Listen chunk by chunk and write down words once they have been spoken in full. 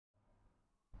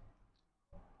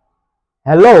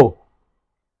Hello,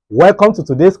 welcome to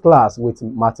today's class with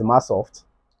Mathema,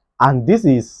 and this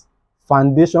is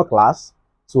foundation class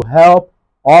to help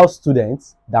all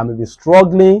students that may be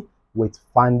struggling with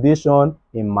foundation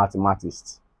in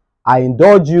mathematics. I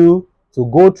indulge you to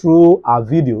go through our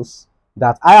videos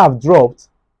that I have dropped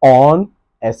on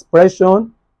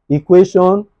expression,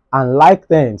 equation, and like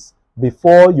terms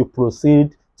before you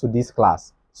proceed to this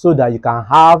class so that you can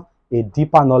have a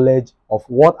deeper knowledge of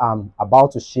what I'm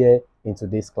about to share in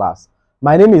today's class.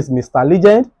 My name is Mr.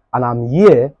 Legend, and I'm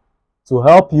here to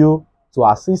help you, to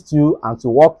assist you, and to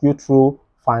walk you through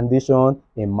foundation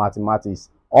in mathematics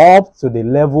up to the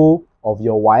level of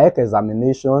your WAEC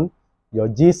examination, your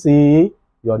GCE,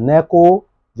 your NECO,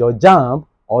 your JAMB,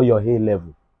 or your A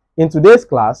level. In today's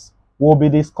class, we'll be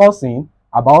discussing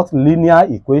about linear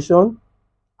equation,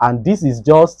 and this is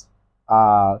just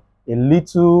a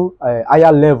little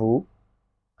higher level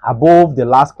above the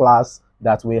last class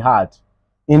that we had.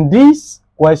 In this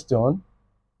question,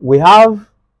 we have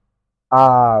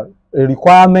a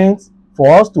requirement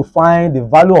for us to find the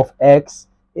value of x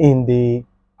in the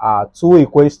two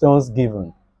equations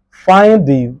given. Find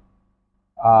the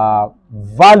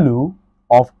value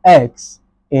of x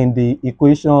in the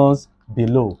equations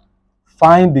below.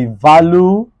 Find the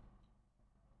value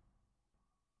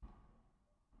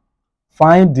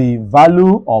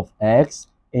of x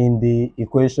in the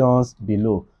equations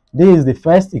below. This is the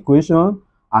first equation,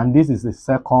 and this is the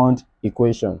second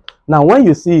equation. Now, when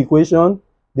you see equation,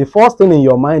 the first thing in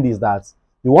your mind is that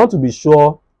you want to be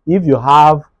sure if you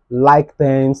have like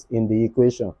terms in the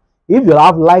equation. If you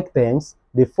have like terms,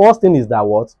 the first thing is that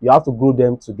what? You have to group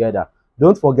them together.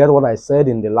 Don't forget what I said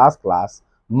in the last class.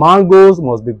 Mangoes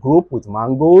must be grouped with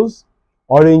mangoes.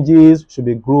 Oranges should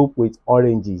be grouped with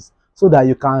oranges, so that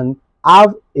you can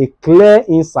have a clear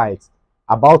insight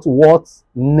about what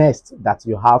next that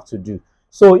you have to do.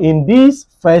 So in this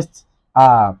first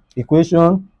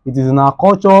equation, it is in our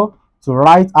culture to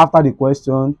write after the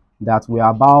question that we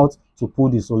are about to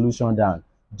put the solution down,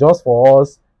 just for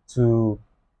us to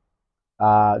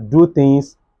do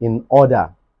things in order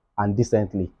and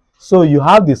decently. So you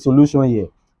have the solution here.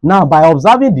 Now, by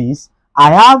observing this,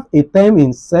 I have a term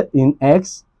in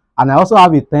x, and I also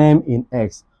have a term in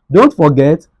x. Don't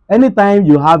forget, anytime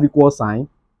you have equal sign,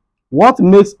 what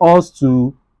makes us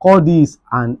to call this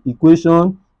an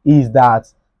equation is that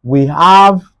we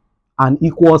have an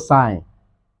equal sign.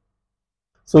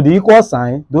 So the equal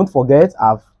sign, don't forget,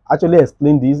 I've actually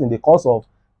explained this in the course of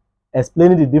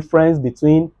explaining the difference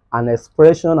between an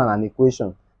expression and an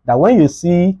equation. That when you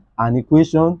see an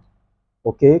equation,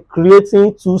 okay,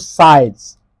 creating two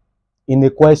sides in a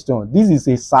question, this is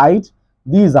a side,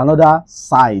 this is another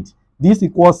side. This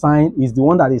equal sign is the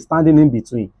one that is standing in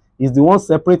between. Is the one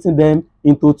separating them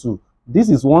into two. This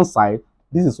is one side,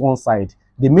 this is one side.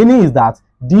 The meaning is that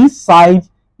this side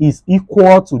is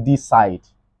equal to this side.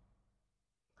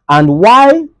 And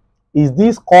why is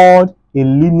this called a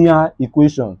linear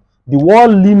equation? The word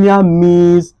linear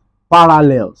means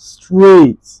parallel,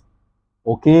 straight.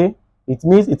 Okay? It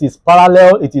means it is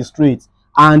parallel, it is straight.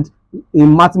 And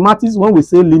in mathematics, when we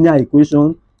say linear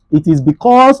equation, it is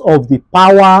because of the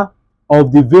power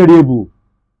of the variable,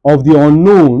 of the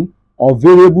unknown or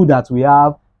variable that we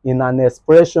have in an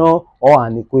expression or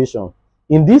an equation.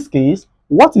 In this case,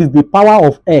 what is the power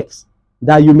of x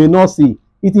that you may not see?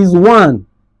 It is 1,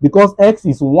 because x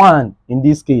is 1 in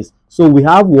this case. So we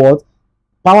have what?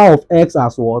 Power of x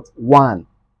as what? 1.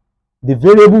 The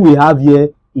variable we have here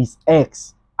is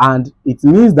x, and it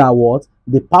means that what?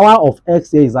 The power of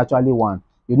x here is actually 1.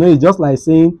 You know, it's just like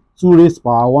saying 2 raised to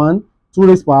power 1. 2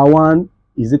 raised to power 1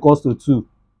 is equals to 2.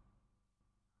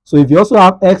 So if you also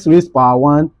have x raised to power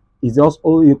 1, is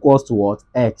also equals to what?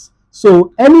 X.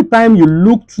 So anytime you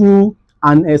look through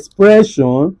an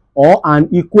expression or an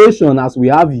equation as we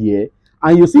have here,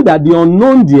 and you see that the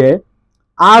unknown there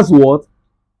has what?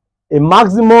 A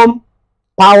maximum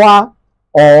power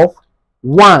of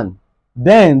 1,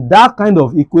 then that kind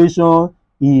of equation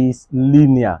is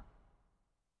linear.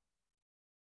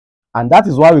 And that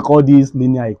is why we call this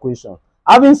linear equation.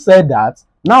 Having said that,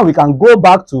 now we can go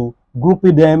back to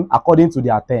grouping them according to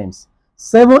their terms.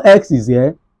 7x is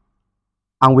here,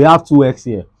 and we have 2x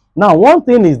here. Now, one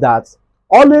thing is that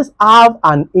always have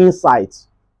an insight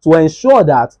to ensure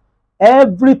that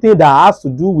everything that has to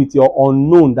do with your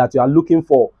unknown that you are looking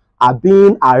for are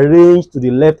being arranged to the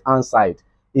left-hand side.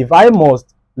 If I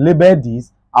must label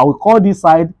this, I will call this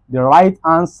side the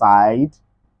right-hand side,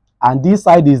 and this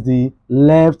side is the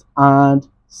left-hand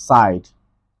side.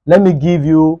 Let me give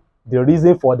you the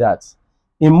reason for that.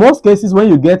 In most cases, when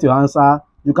you get your answer,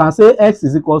 you can say x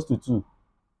is equals to 2.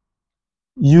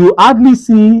 you hardly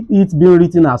see it being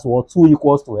written as what 2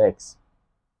 equals to x.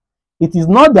 It is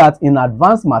not that in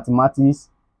advanced mathematics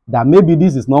that maybe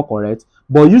this is not correct,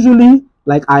 but usually,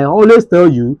 like I always tell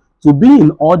you, to be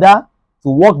in order, to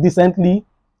work decently,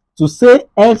 to say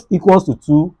x equals to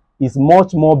 2 is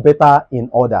much more better in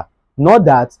order. Not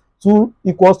that 2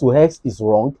 equals to x is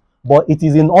wrong, but it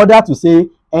is in order to say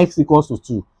x equals to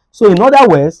 2. So in other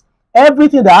words,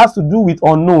 everything that has to do with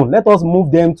unknown, let us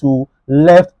move them to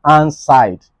left hand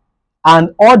side.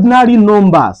 And ordinary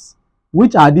numbers,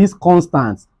 which are these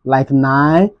constants, like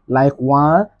 9, like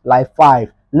 1, like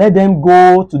 5, let them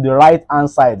go to the right hand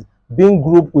side, being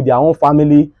grouped with their own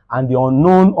family, and the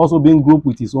unknown also being grouped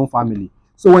with his own family.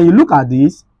 So when you look at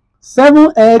this,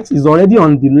 7x is already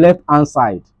on the left hand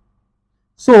side.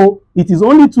 So it is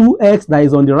only 2x that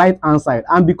is on the right hand side.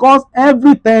 And because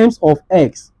every terms of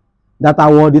x that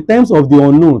are the terms of the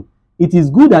unknown, it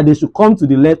is good that they should come to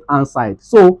the left hand side.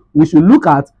 So we should look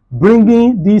at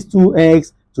bringing these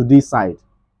 2x to this side.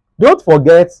 Don't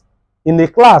forget, in the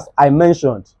class I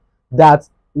mentioned that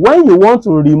when you want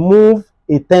to remove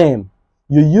a term,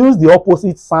 you use the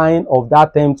opposite sign of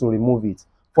that term to remove it.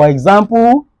 For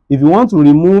example, if you want to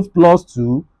remove plus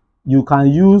 2, you can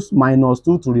use minus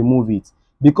 2 to remove it.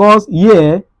 Because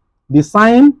here, the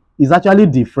sign is actually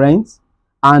different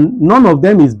and none of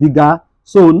them is bigger,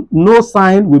 so no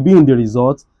sign will be in the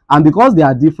result. And because they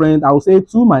are different, I will say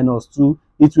 2 minus 2,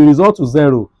 it will result to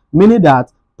 0, meaning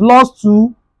that plus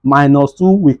 2 minus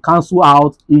 2 will cancel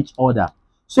out each other.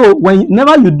 So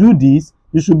whenever you do this,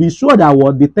 you should be sure that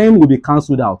what the term will be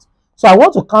cancelled out. So I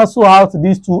want to cancel out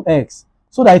these 2x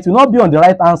so that it will not be on the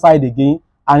right hand side again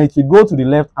and it will go to the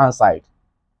left hand side.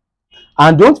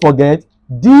 And don't forget,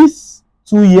 this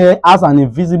 2 here has an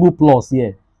invisible plus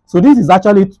here. So this is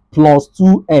actually plus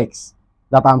 2x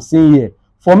that I'm seeing here.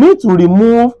 For me to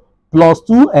remove plus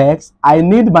 2x, I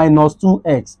need minus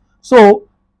 2x. So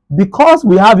because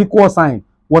we have equal sign,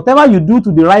 whatever you do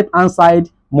to the right hand side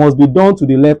must be done to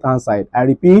the left hand side. I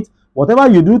repeat, whatever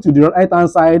you do to the right hand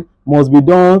side must be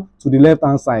done to the left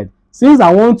hand side. Since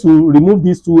I want to remove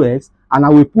this 2x and I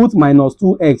will put minus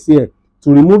 2x here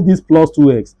to remove this plus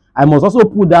 2x, I must also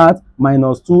put that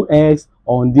minus 2x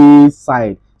on this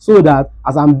side, so that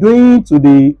as I'm doing to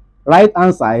the right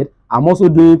hand side, I'm also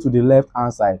doing to the left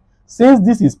hand side. Since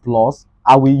this is plus,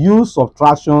 I will use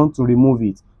subtraction to remove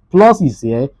it. Plus is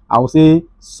here, I will say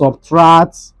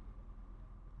subtract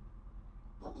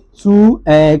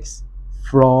 2x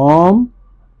from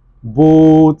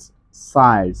both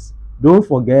sides. Don't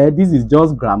forget, this is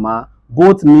just grammar.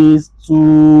 Both means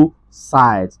 2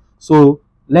 sides. So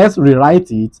let's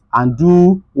rewrite it and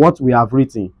do what we have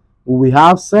written. We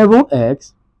have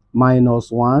 7x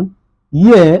minus 1.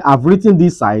 Here, I've written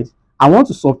this side. I want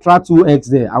to subtract 2x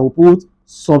there. I will put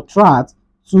subtract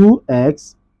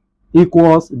 2x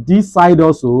equals this side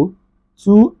also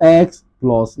 2x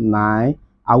plus 9.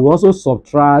 I will also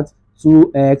subtract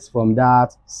 2x from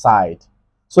that side.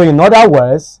 So in other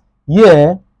words,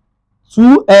 here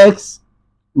 2x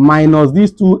minus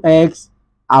these 2x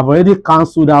have already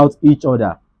cancelled out each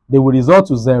other. They will result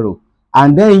to 0.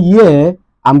 And then here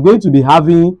I'm going to be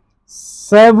having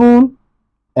 7x.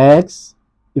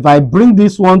 If I bring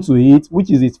this one to it, which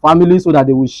is its family, so that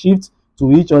they will shift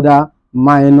to each other,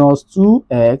 minus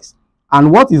 2x.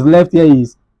 And what is left here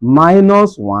is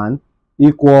minus 1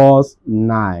 equals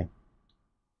 9.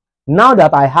 Now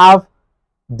that I have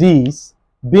this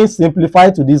being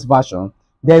simplified to this version,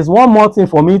 there is one more thing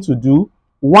for me to do.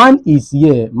 1 is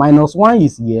here, minus 1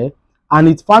 is here, and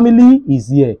its family is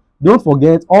here. Don't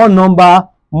forget, all number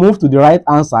move to the right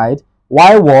hand side,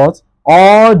 while what?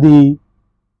 All the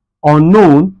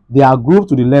unknown, they are grouped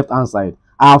to the left hand side.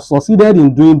 I have succeeded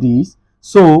in doing this,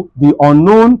 so the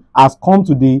unknown has come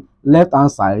to the left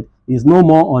hand side, is no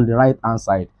more on the right hand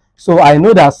side. So I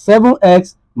know that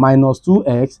 7x minus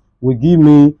 2x will give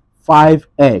me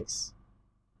 5x.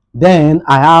 Then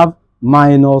I have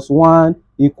minus 1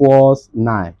 equals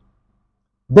 9.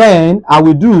 Then I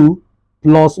will do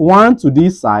plus 1 to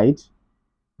this side,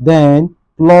 then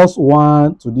plus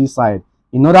 1 to this side,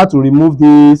 in order to remove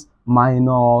this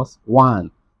minus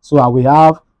 1. So I will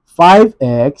have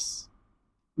 5x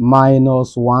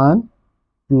minus 1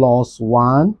 plus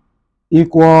 1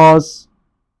 equals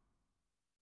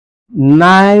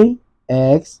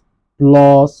 9x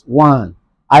plus 1.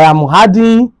 I am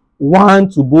adding 1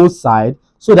 to both sides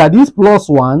so that this plus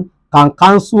 1 can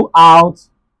cancel out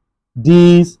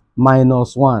this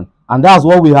minus 1. And that's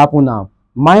what will happen now.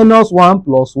 Minus 1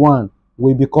 plus 1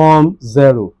 will become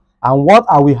 0. And what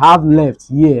I will have left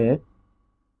here,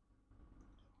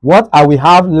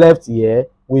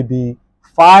 will be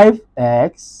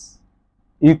 5x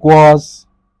equals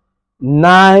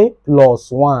 9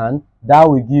 plus 1, that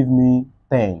will give me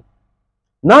 10.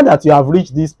 Now that you have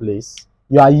reached this place,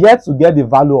 you are yet to get the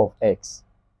value of x.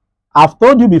 I've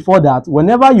told you before that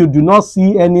whenever you do not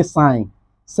see any sign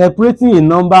separating a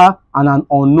number and an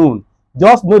unknown,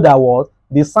 just know that what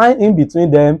the sign in between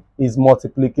them is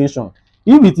multiplication.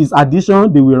 If it is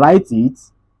addition, they will write it.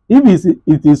 If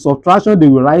it is subtraction, they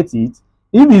will write it.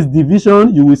 If it's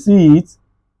division, you will see it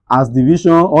as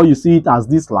division, or you see it as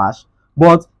this slash.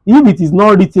 But if it is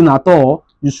not written at all,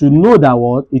 you should know that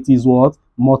what it is, what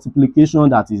multiplication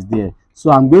that is there.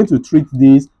 So I'm going to treat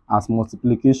this as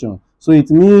multiplication. So it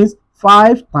means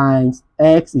 5 times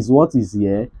x is what is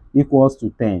here, equals to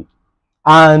 10.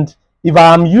 And if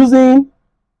I'm using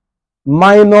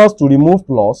minus to remove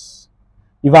plus,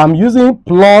 if I'm using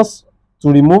plus to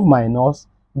remove minus,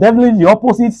 definitely the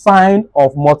opposite sign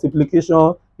of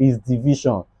multiplication is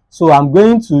division. So I'm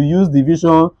going to use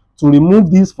division to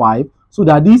remove this 5 so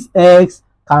that this x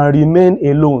can remain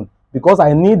alone, because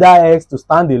I need that x to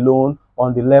stand alone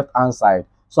on the left hand side.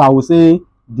 So I will say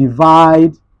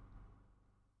divide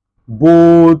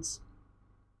both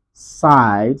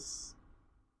sides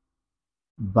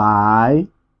by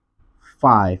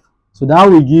 5. So that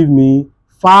will give me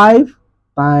 5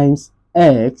 times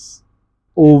x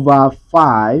over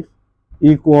 5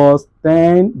 equals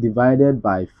 10 divided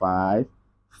by 5.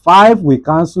 5 will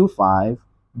cancel 5.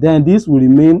 Then this will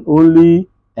remain only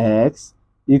x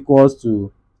equals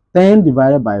to 10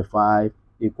 divided by 5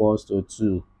 equals to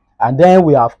 2. And then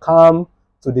we have come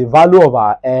to the value of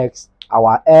our x.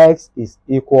 Our x is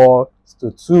equal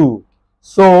to 2.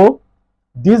 So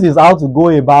this is how to go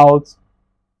about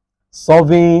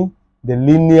solving the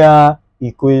linear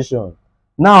equation.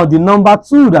 Now the number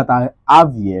 2 that I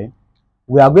have here,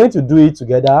 we are going to do it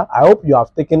together. I hope you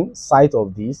have taken sight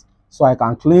of this, so I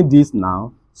can clean this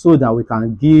now so that we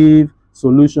can give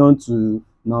solution to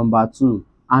number 2.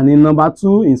 And in number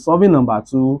 2, in solving number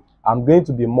 2, I'm going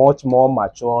to be much more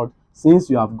matured since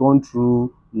you have gone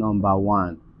through number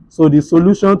 1. So the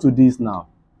solution to this now,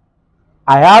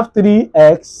 I have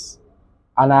 3x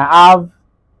and I have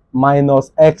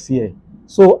minus x here.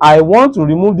 So I want to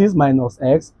remove this minus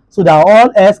x so that all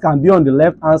x can be on the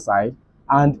left hand side,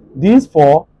 and this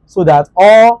 4 so that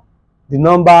all the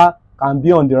number can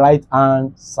be on the right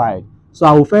hand side. So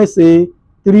I will first say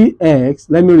 3x,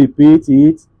 let me repeat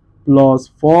it, plus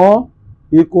 4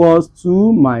 equals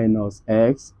 2 minus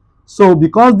x. So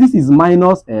because this is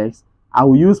minus x, I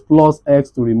will use plus x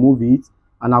to remove it,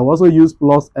 and I will also use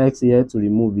plus x here to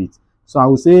remove it. So I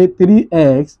will say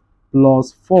 3x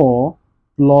plus 4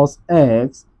 plus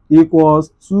x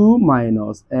equals 2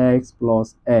 minus x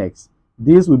plus x.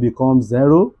 This will become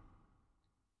 0.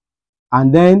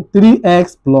 And then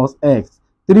 3x plus x.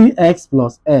 3x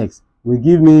plus x will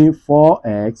give me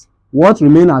 4x. What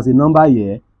remains as a number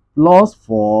here? Plus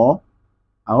 4.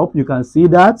 I hope you can see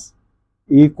that.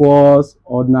 Equals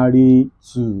ordinary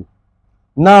 2.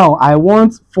 Now I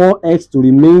want 4x to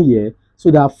remain here so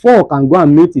that 4 can go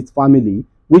and meet its family,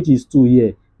 which is 2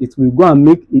 here. It will go and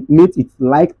meet its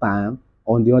like term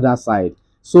on the other side.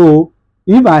 So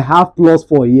if I have plus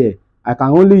 4 here, I can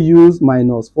only use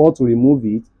minus 4 to remove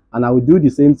it, and I will do the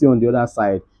same thing on the other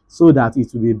side so that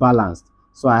it will be balanced.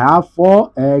 So I have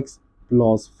 4x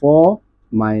plus 4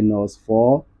 minus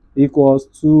 4 equals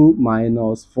 2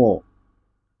 minus 4.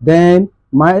 Then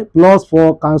my plus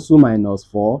 4 cancel minus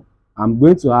 4. I'm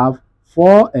going to have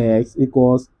 4x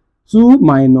equals 2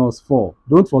 minus 4.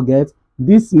 Don't forget,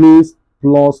 this means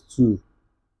plus 2.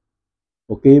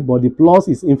 Okay, but the plus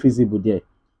is invisible there.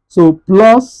 So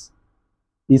plus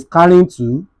is carrying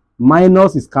 2,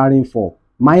 minus is carrying 4.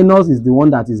 Minus is the one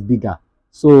that is bigger.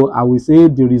 So I will say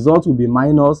the result will be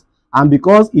minus. And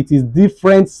because it is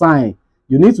different sign,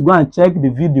 you need to go and check the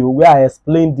video where I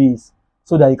explain this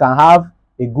so that you can have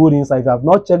a good insight. If you have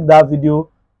not checked that video,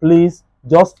 please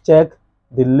just check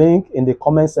the link in the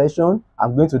comment section.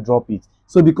 I'm going to drop it.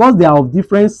 So because they are of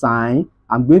different sign,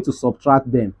 I'm going to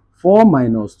subtract them. 4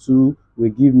 minus 2 will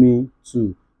give me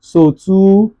 2. So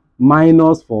 2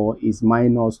 minus 4 is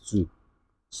minus 2.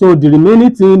 So the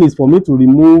remaining thing is for me to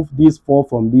remove this 4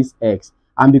 from this x.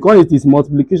 And because it is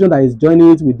multiplication that is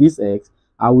joining it with this x,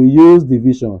 I will use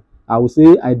division. I will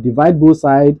say I divide both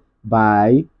sides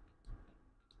by,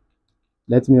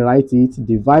 let me write it,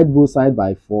 divide both sides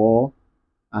by 4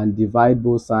 and divide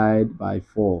both sides by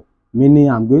 4. Meaning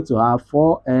I'm going to have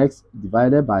 4x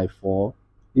divided by 4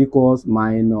 equals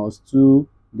minus 2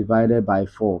 divided by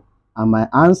 4. And my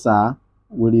answer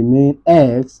will remain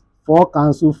x, 4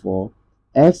 cancel 4,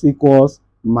 x equals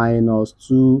minus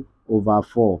 2 over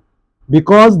 4.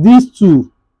 Because these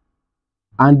 2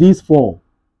 and these 4,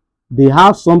 they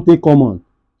have something common.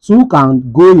 2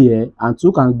 can go here and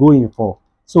 2 can go in 4.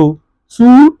 So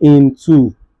 2 in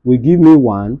 2 will give me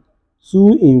 1.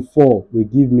 2 in 4 will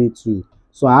give me 2.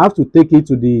 So I have to take it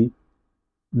to the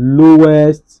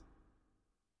lowest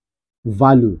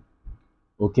value.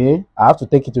 Okay, I have to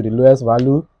take it to the lowest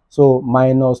value. So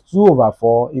minus 2 over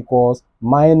 4 equals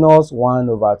minus 1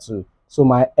 over 2. So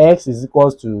my x is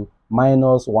equals to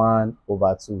minus 1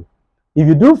 over 2. If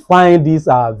you do find this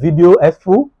video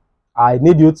helpful, I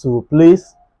need you to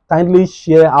please kindly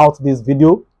share out this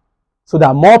video so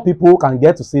that more people can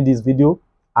get to see this video,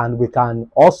 and we can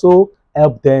also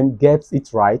help them get it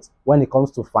right when it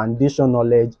comes to foundation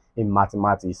knowledge in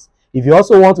mathematics. If you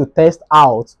also want to test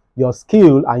out your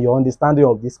skill and your understanding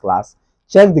of this class,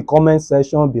 check the comment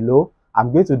section below.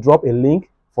 I'm going to drop a link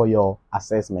for your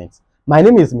assessment. My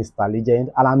name is Mr. Legend,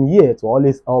 and I'm here to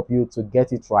always help you to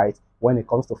get it right when it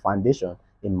comes to foundation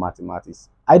in mathematics.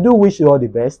 I do wish you all the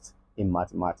best in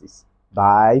mathematics.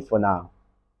 Bye for now.